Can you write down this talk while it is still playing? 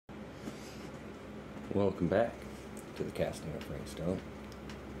Welcome back to the casting of Frank Stone.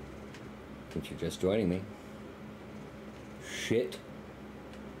 If you're just joining me, shit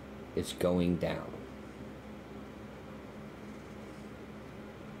is going down.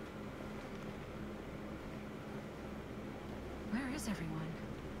 Where is everyone?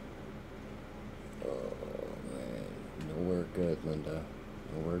 Oh man, nowhere good, Linda.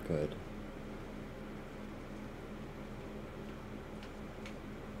 Nowhere good.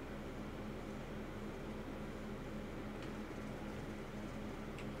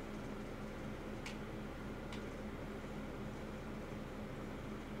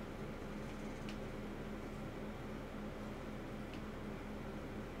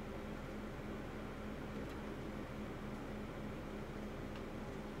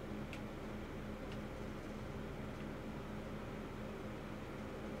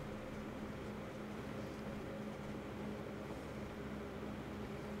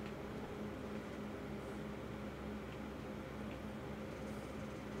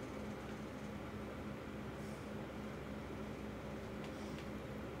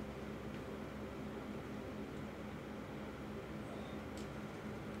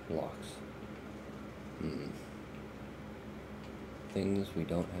 Locks. Things we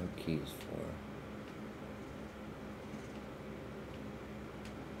don't have keys for.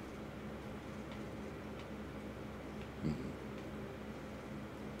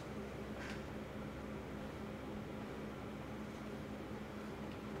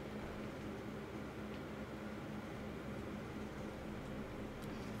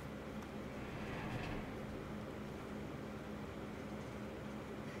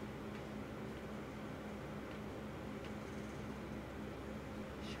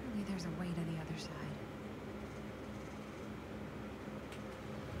 Surely there's a way to the other side.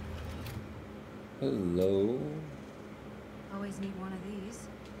 Hello? Always need one of these.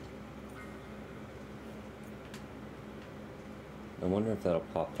 I wonder if that'll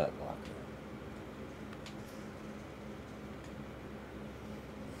pop that locker.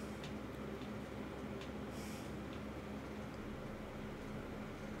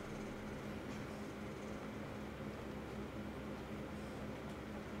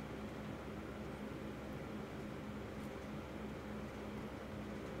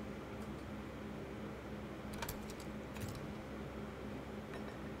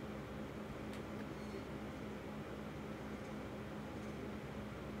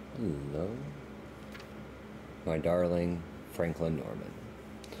 Hello? My darling Franklin Norman.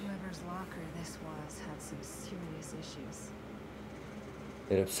 Whoever's locker this was had some serious issues.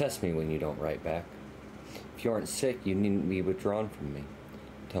 It upsets me when you don't write back. If you aren't sick, you needn't be withdrawn from me.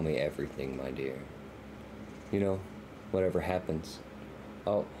 Tell me everything, my dear. You know, whatever happens,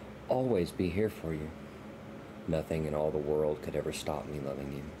 I'll always be here for you. Nothing in all the world could ever stop me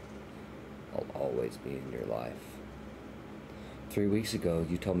loving you. I'll always be in your life. 3 weeks ago,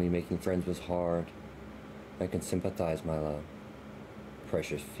 you told me making friends was hard. I can sympathize, my love.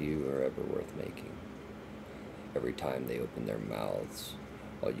 Precious few are ever worth making. Every time they open their mouths,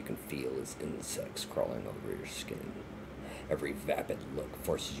 all you can feel is insects crawling over your skin. Every vapid look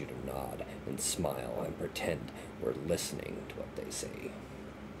forces you to nod and smile and pretend we're listening to what they say.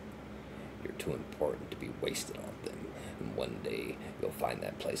 You're too important to be wasted on them, and one day you'll find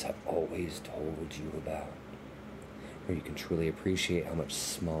that place I've always told you about, where you can truly appreciate how much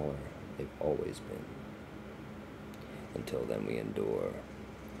smaller they've always been. Until then we endure,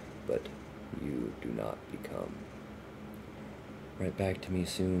 but you do not become. Write back to me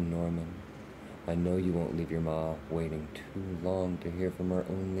soon, Norman. I know you won't leave your ma waiting too long to hear from her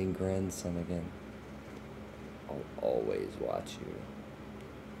only grandson again. I'll always watch you.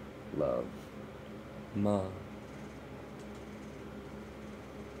 Love, Ma.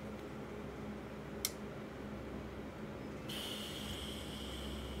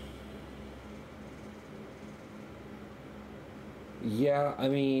 Yeah, I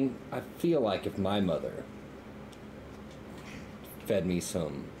mean, I feel like if my mother fed me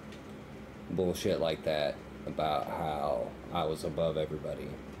some bullshit like that about how I was above everybody,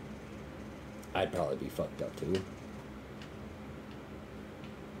 I'd probably be fucked up too.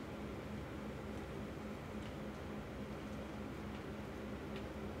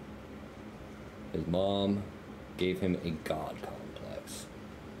 His mom gave him a god complex.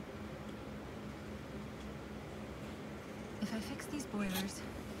 If I fix these boilers,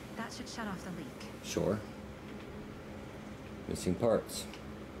 that should shut off the leak. Sure. Missing parts.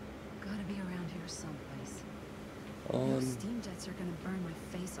 Gotta be around here someplace. Those steam jets are gonna burn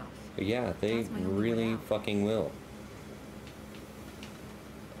my face off. Yeah, they That's my only way really out. fucking will.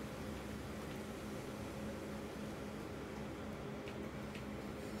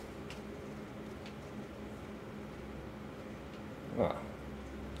 Ah,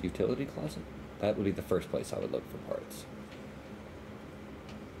 utility closet? That would be the first place I would look for parts.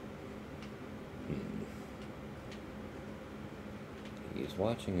 He's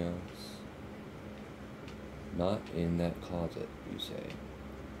watching us. Not in that closet, you say.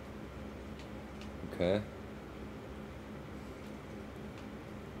 Okay.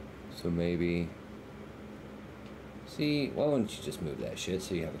 So maybe... See, why wouldn't you just move that shit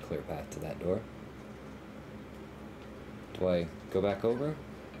so you have a clear path to that door? Do I go back over?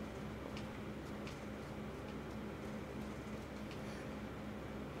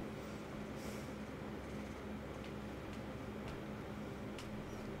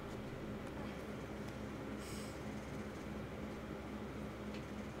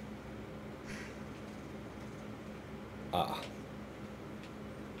 Ah.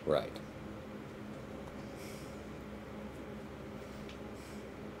 Right.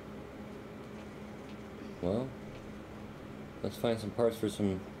 Well, let's find some parts for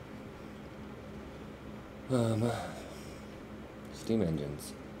some steam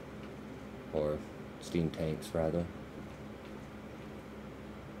engines, or steam tanks rather.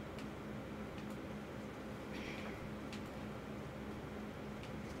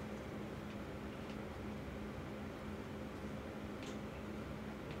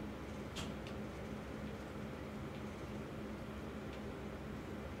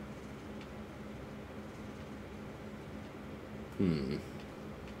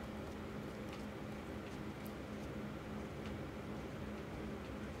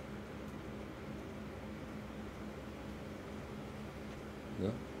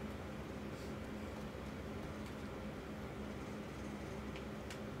 No?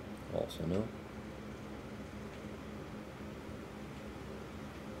 Also no.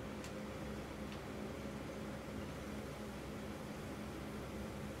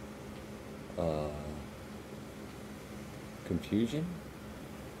 Confusion?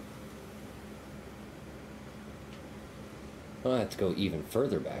 I don't have to go even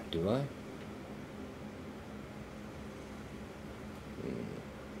further back, do I?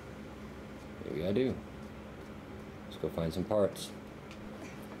 Maybe I do. Let's go find some parts.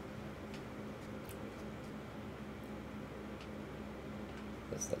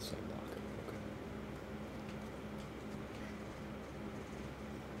 That's that same locker. Okay.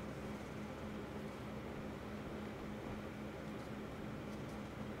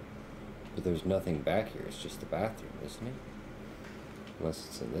 But there's nothing back here. It's just the bathroom, isn't it? Unless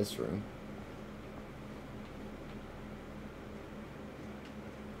it's in this room.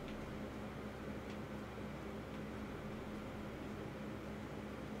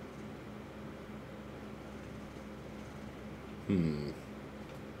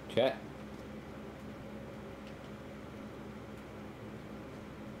 Chat.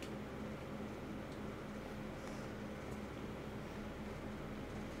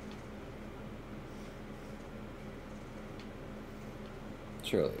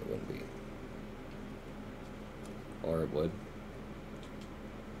 Surely it wouldn't be. Or it would.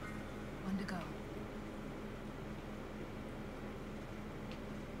 One to go.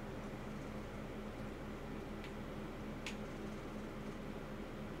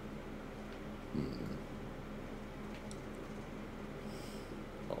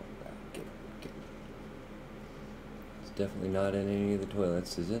 Oh, get it. It's definitely not in any of the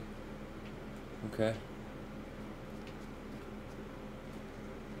toilets, is it? Okay.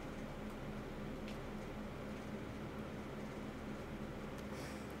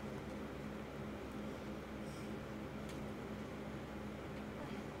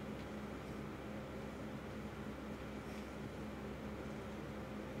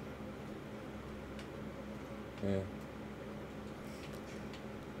 Yeah.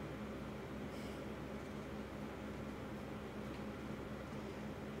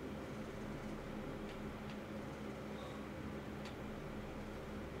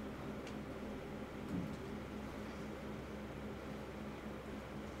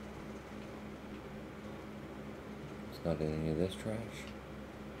 It's not in any of this trash?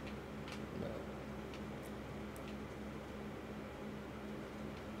 No.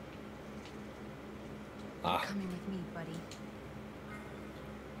 Ah. Coming with me, buddy.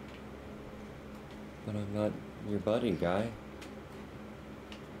 But I'm not your buddy, guy.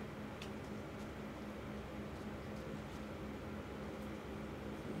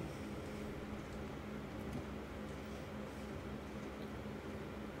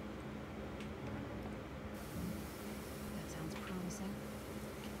 That sounds promising.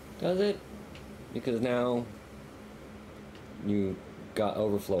 Does it? Because now you got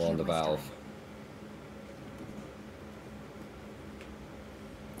overflow on the valve. Time.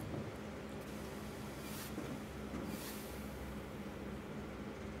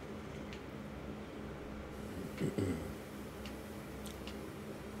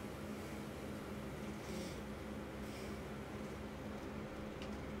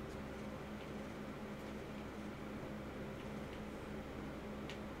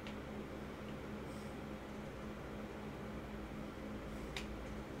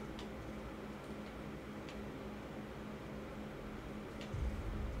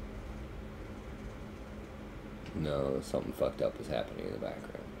 No, something fucked up is happening in the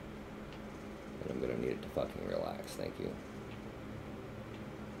background. And I'm gonna need it to fucking relax, thank you.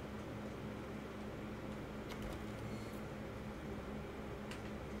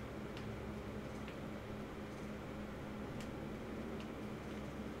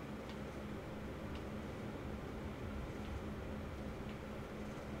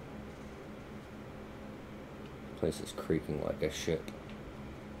 Place is creaking like a ship.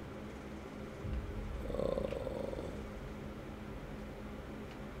 Oh.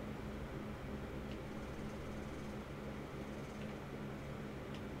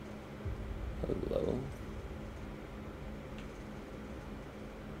 Hello?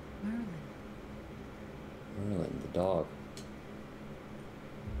 Merlin. Merlin, the dog.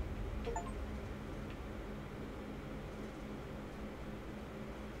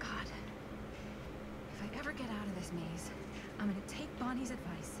 God. If I ever get out of this maze, I'm gonna take Bonnie's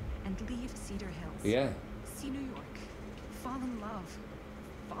advice and leave Cedar Hills. Yeah. See New York. Fall in love.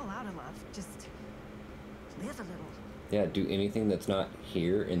 Fall out of love. Just live a little. Yeah, do anything that's not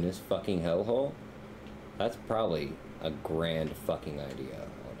here in this fucking hellhole. That's probably a grand fucking idea,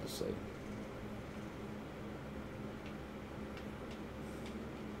 honestly.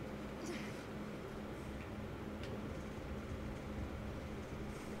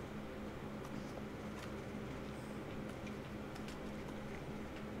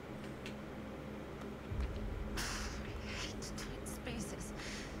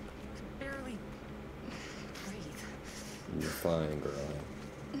 You're fine, girl.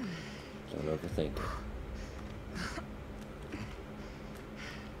 Don't overthink it.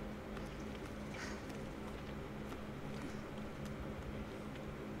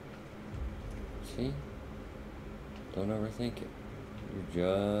 See? Don't overthink it.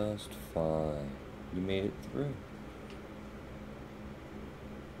 You're just fine. You made it through.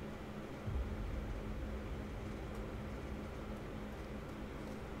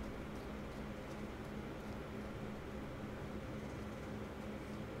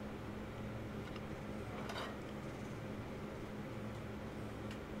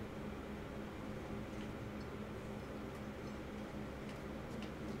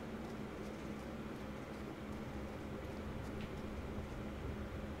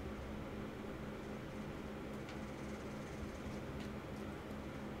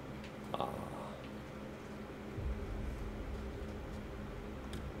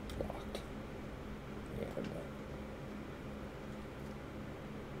 Locked. Yeah,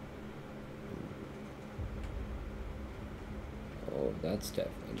 oh, that's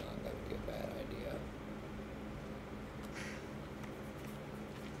definitely not going to be a bad idea.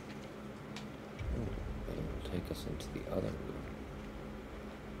 Oh, but it will take us into the other room.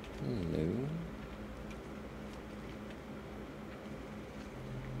 Hello.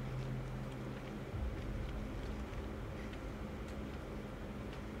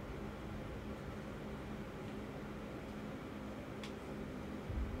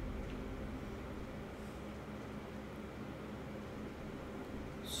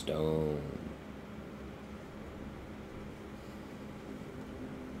 Stone.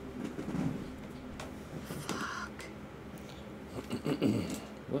 Fuck.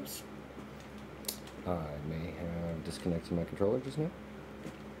 Whoops. I may have disconnected my controller just now.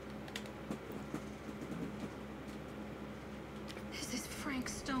 This is Frank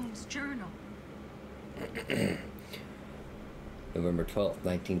Stone's journal. November 12th,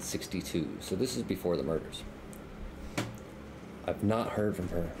 1962. So this is before the murders. I've not heard from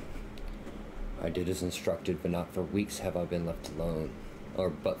her. I did as instructed, but not for weeks have I been left alone.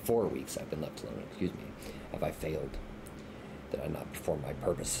 But 4 weeks I've been left alone, excuse me. Have I failed? Did I not perform my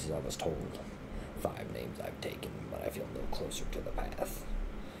purpose as I was told? 5 names I've taken, but I feel no closer to the path.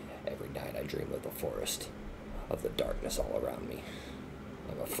 Every night I dream of the forest, of the darkness all around me.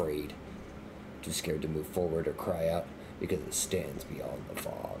 I'm afraid, too scared to move forward or cry out because it stands beyond the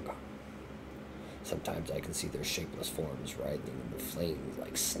fog. Sometimes I can see their shapeless forms writhing in the flames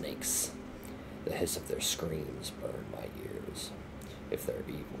like snakes. The hiss of their screams burn my ears. If they're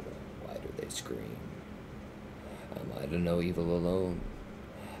evil, why do they scream? Am I to know evil alone?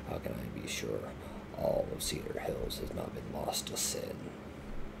 How can I be sure all of Cedar Hills has not been lost to sin?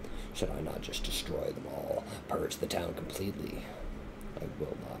 Should I not just destroy them all, purge the town completely? I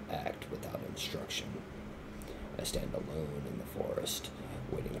will not act without instruction. I stand alone in the forest,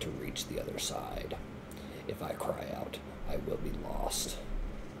 waiting to reach the other side. If I cry out, I will be lost.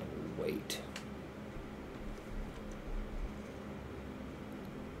 I will wait.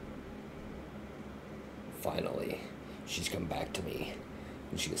 Finally, she's come back to me,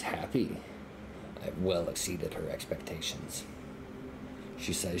 and she is happy. I've well exceeded her expectations.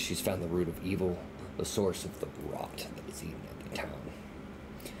 She says she's found the root of evil, the source of the rot that is eaten at the town.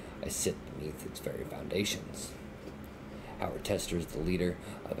 I sit beneath its very foundations. Howard Tester is the leader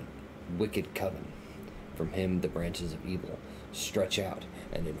of a wicked coven. From him, the branches of evil stretch out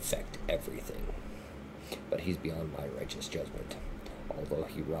and infect everything. But he's beyond my righteous judgment. Although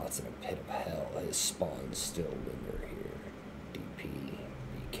he rots in a pit of hell, his spawns still linger here. DP,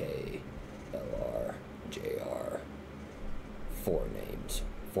 BK, LR, JR. 4 names,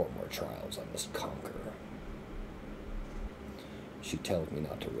 4 more trials I must conquer. She tells me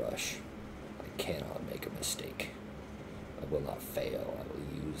not to rush. I cannot make a mistake. I will not fail. I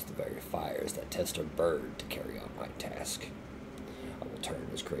will use the very fires that test a bird to carry out my task. I will turn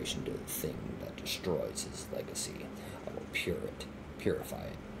his creation to the thing that destroys his legacy. I will purify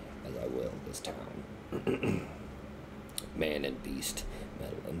it, as I will this town. Man and beast,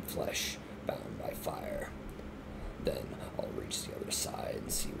 metal and flesh, bound by fire. Then I'll reach the other side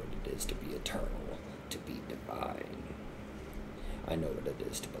and see what it is to be eternal, to be divine. I know what it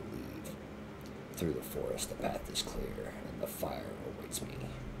is to believe. Through the forest the path is clear, and the fire awaits me.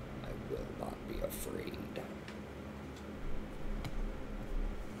 I will not be afraid.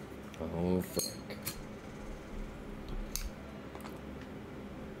 Oh, frick.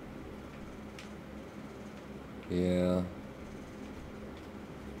 Yeah.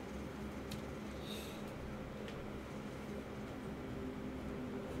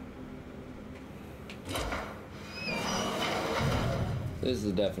 This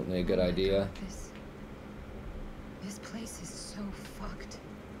is definitely a good idea. This place is so fucked.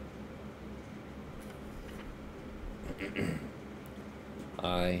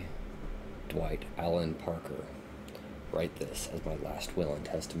 I, Dwight Allen Parker, write this as my last will and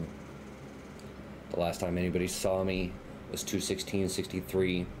testament. The last time anybody saw me was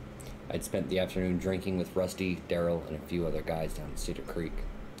 2/16/63. I'd spent the afternoon drinking with Rusty, Daryl, and a few other guys down at Cedar Creek.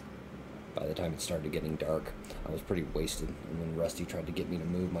 By the time it started getting dark, I was pretty wasted, and when Rusty tried to get me to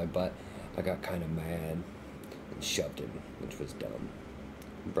move my butt, I got kind of mad and shoved him, which was dumb.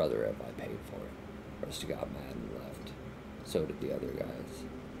 Brother, if I paid for it. Rusty got mad and left. So did the other guys.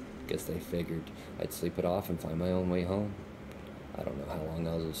 Guess they figured I'd sleep it off and find my own way home. I don't know how long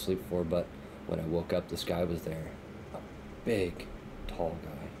I was asleep for, but when I woke up, the sky was there. A big, tall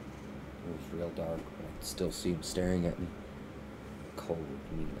guy. It was real dark, but I could still see him staring at me. Cold,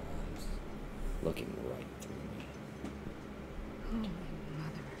 mean eyes, looking right through me. Holy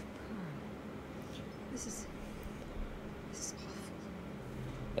mother of pearl. This is awful.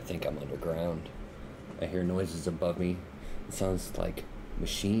 I think I'm underground. I hear noises above me. It sounds like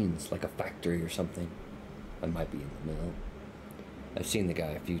machines, like a factory or something. I might be in the middle. I've seen the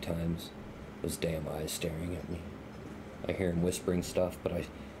guy a few times. Those damn eyes staring at me. I hear him whispering stuff, but I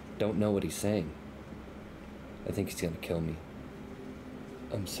don't know what he's saying. I think he's gonna kill me.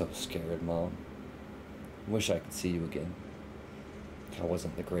 I'm so scared, Mom. I wish I could see you again. I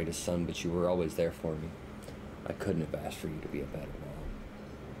wasn't the greatest son, but you were always there for me. I couldn't have asked for you to be a better mom.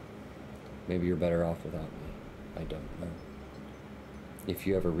 Maybe you're better off without me. I don't know. If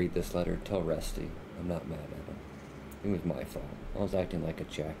you ever read this letter, tell Rusty I'm not mad at him. It was my fault. I was acting like a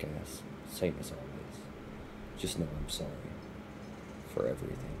jackass, same as always. Just know I'm sorry. For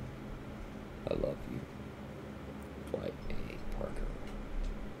everything. I love you. Dwight A. Parker.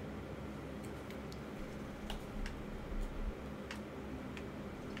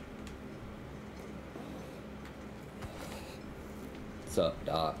 What's up,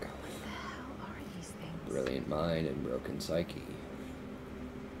 Doc? What the hell are these things? Brilliant mind and broken psyche.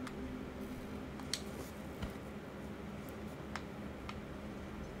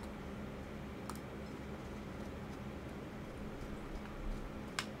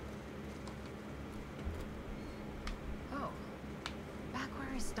 Oh, back where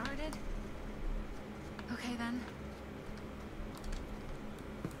I started? Okay then.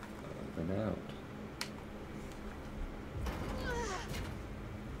 Up and out.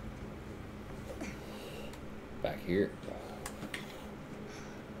 Back here.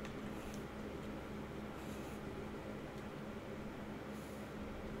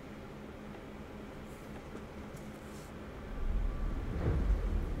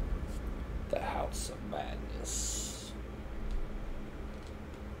 The House of Madness.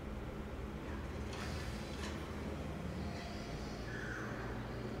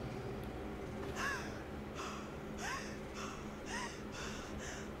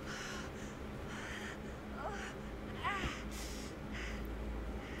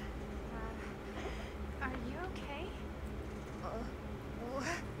 Are you okay?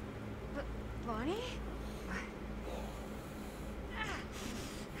 Bonnie?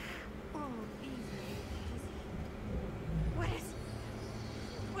 Oh, easy.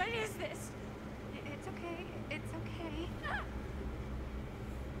 What is this? okay. It's okay.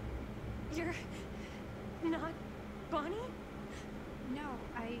 You're not Bonnie? No,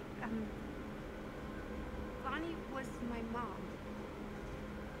 Bonnie was my mom.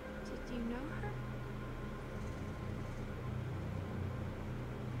 Did you know her?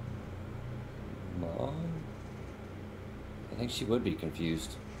 Mom? I think she would be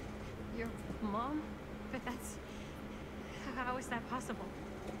confused. Your mom? But that's... How is that possible?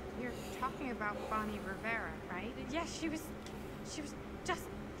 You're talking about Bonnie Rivera, right? Yeah, she was just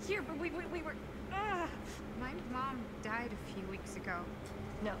here, but we were... My mom died a few weeks ago.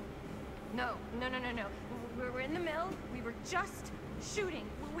 No. No. We were in the mill. We were just shooting.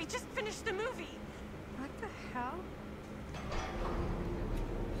 We just finished the movie. What the hell?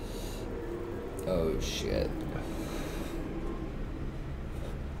 Oh shit.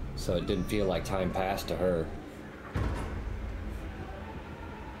 So it didn't feel like time passed to her.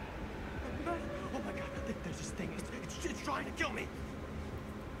 Oh my god, there's this thing. It's trying to kill me.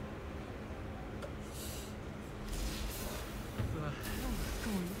 What the hell is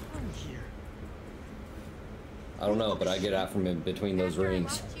going on here? I don't know, but I get out from in between those After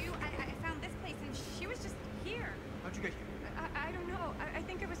rings. I left you, I found this place and she was just here. How'd you get here? I don't know. I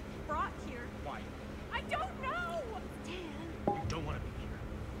think I was brought here. Why? I don't know! Dan, You don't want to be here.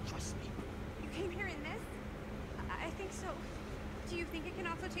 Trust me. you came here in this? I think so. Do you think it can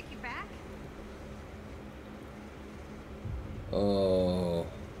also take you back? Oh.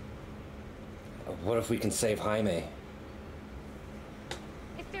 What if we can save Jaime?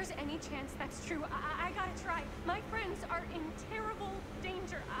 If there's any chance that's true, I gotta try. My friends are in terrible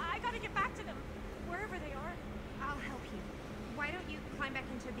danger. I gotta get back to them, wherever they are. I'll help you. Why don't you climb back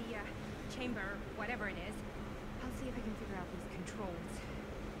into the chamber, whatever it is? I'll see if I can figure out these controls.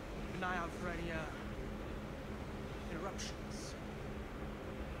 Keep an eye out for any interruptions.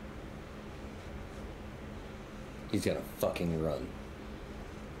 He's gonna fucking run.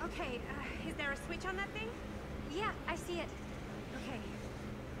 Okay, is there a switch on that thing? Yeah, I see it. Okay,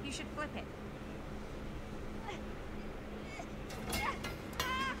 you should flip it.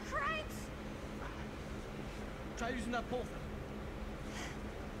 Cranks! Try using that pole thing.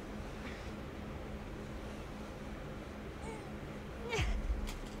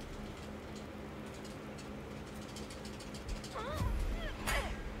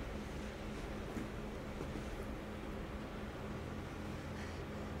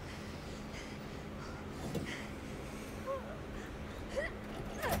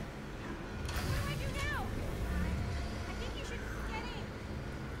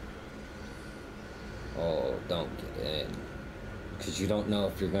 Oh, don't get in. Because you don't know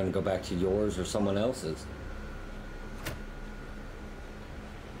if you're gonna go back to yours or someone else's.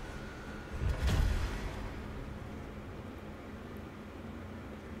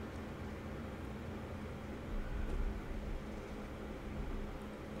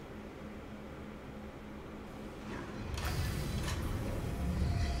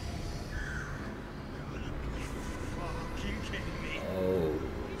 Fucking kidding me. Oh,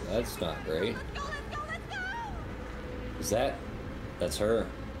 that's not great. Let's go! Is that? That's her.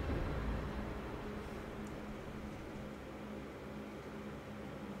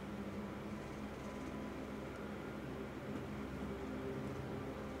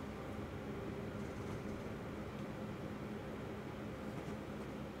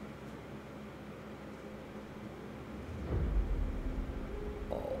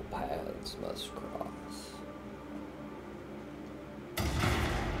 All paths must cross.